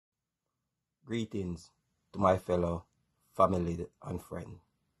Greetings to my fellow family and friends.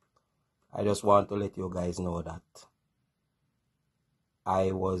 I just want to let you guys know that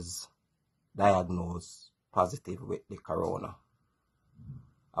I was diagnosed positive with the corona.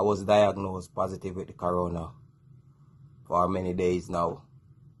 I was diagnosed positive with the corona for many days now.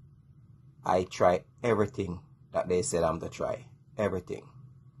 I try everything that they said I'm to try. Everything.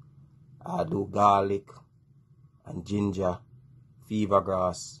 I do garlic and ginger, fever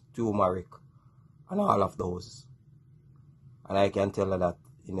grass, turmeric, and all of those. And I can tell her that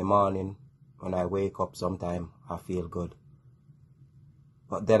in the morning when I wake up sometime I feel good.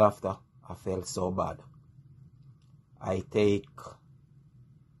 But then after I felt so bad. I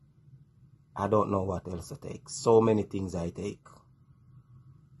don't know what else to take. So many things I take.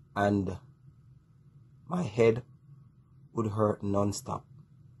 And my head would hurt non-stop.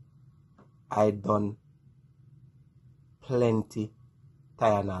 I done plenty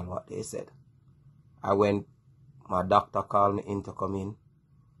Tylenol, what they said. My doctor called me in to come in.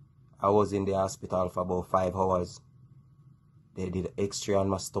 I was in the hospital for about 5 hours. They did X-ray on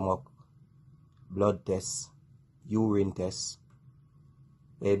my stomach, blood tests, urine tests.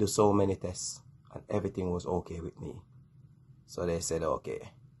 They do so many tests and everything was okay with me. So they said, okay,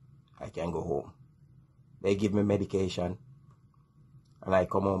 I can go home. They give me medication and I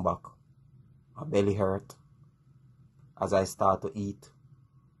come home back. My belly hurt. As I start to eat,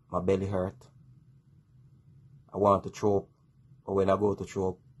 my belly hurt. I want to throw up, but when I go to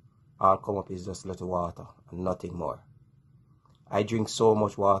throw up, all come up is just little water and nothing more. I drink so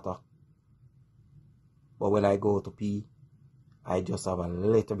much water, but when I go to pee, I just have a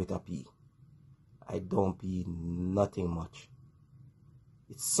little bit of pee. I don't pee nothing much.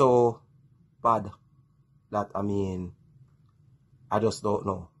 It's so bad that, I just don't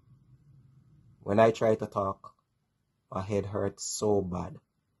know. When I try to talk, my head hurts so bad.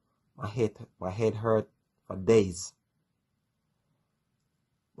 My head hurt for days.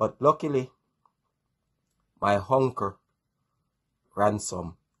 But luckily, my uncle,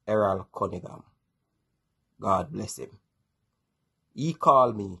 ransom, Errol Cunningham, God bless him. He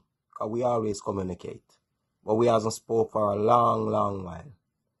called me, because we always communicate. But we hasn't spoke for a long, long while.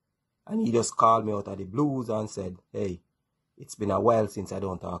 And he just called me out of the blues and said, hey, it's been a while since I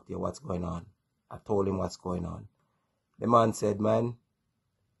don't talk to you. What's going on? I told him what's going on. The man said, man,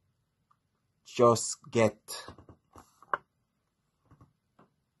 just get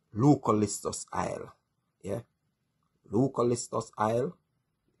eucalyptus oil. Yeah? Eucalyptus oil.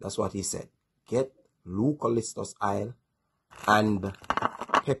 That's what he said. Get eucalyptus oil and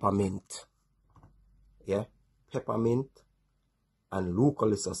peppermint. Yeah? Peppermint and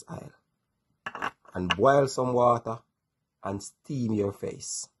eucalyptus oil. And boil some water and steam your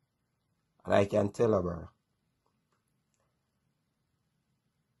face. And I can tell her, bro,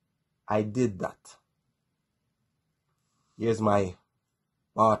 I did that. Here's my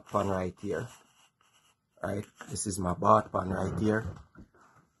bath pan right here. Right? This is my bath pan right here.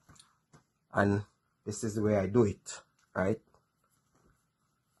 And this is the way I do it. Right?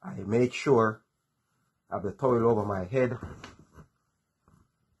 I make sure I have the towel over my head.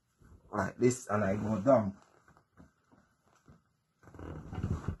 Like this, and I go down.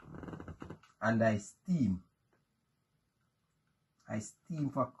 And I steam. I steam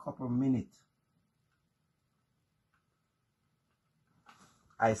for a couple minutes.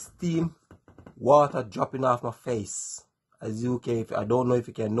 I steam, water dropping off my face. As you can, I don't know if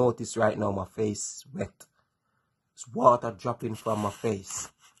you can notice right now, my face is wet. It's water dropping from my face.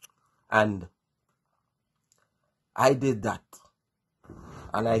 And I did that.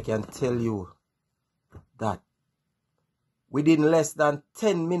 And I can tell you that within less than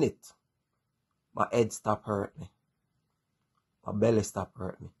 10 minutes, my head stopped hurting me. My belly stopped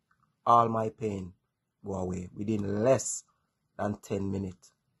hurting me. All my pain go away within less than 10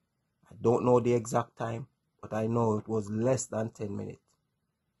 minutes. I don't know the exact time, but I know it was less than 10 minutes.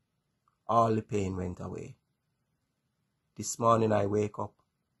 All the pain went away. This morning I wake up,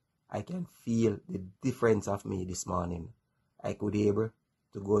 I can feel the difference of me this morning. I could be able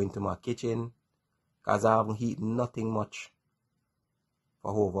to go into my kitchen, because I haven't eaten nothing much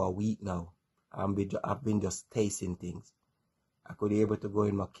for over a week now. I've been just tasting things. I could be able to go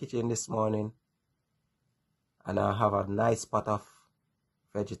in my kitchen this morning and I have a nice pot of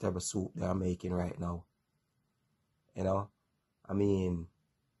vegetable soup that I'm making right now. You know,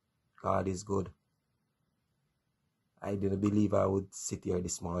 God is good. I didn't believe I would sit here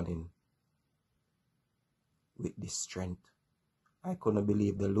this morning with this strength. I couldn't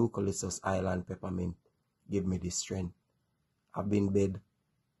believe the eucalyptus oil and peppermint give me this strength. I've been in bed.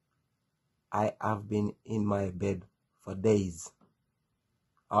 I have been in my bed for days.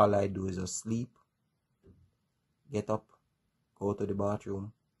 All I do is just sleep, get up, go to the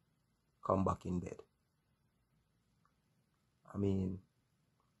bathroom, come back in bed. I mean,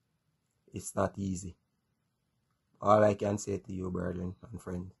 it's not easy. All I can say to you, brethren and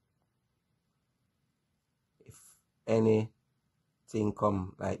friends, if anything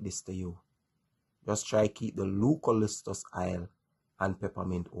come like this to you, just try keep the eucalyptus oil and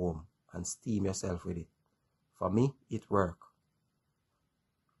peppermint home and steam yourself with it. For me, it work.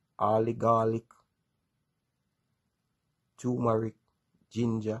 All the garlic, turmeric,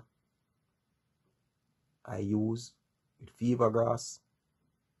 ginger, I use with fever grass.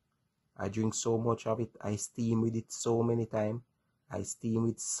 I drink so much of it. I steam with it so many times. I steam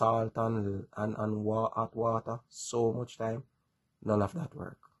with salt and hot water so much time. None of that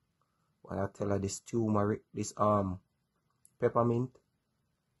work. When I tell her this turmeric, this peppermint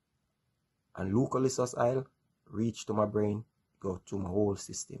and eucalyptus oil reach to my brain, go to my whole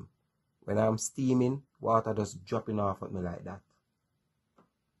system. When I'm steaming, water just dropping off at me like that.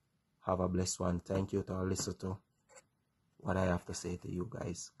 Have a blessed one. Thank you to listen to what I have to say to you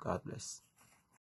guys. God bless.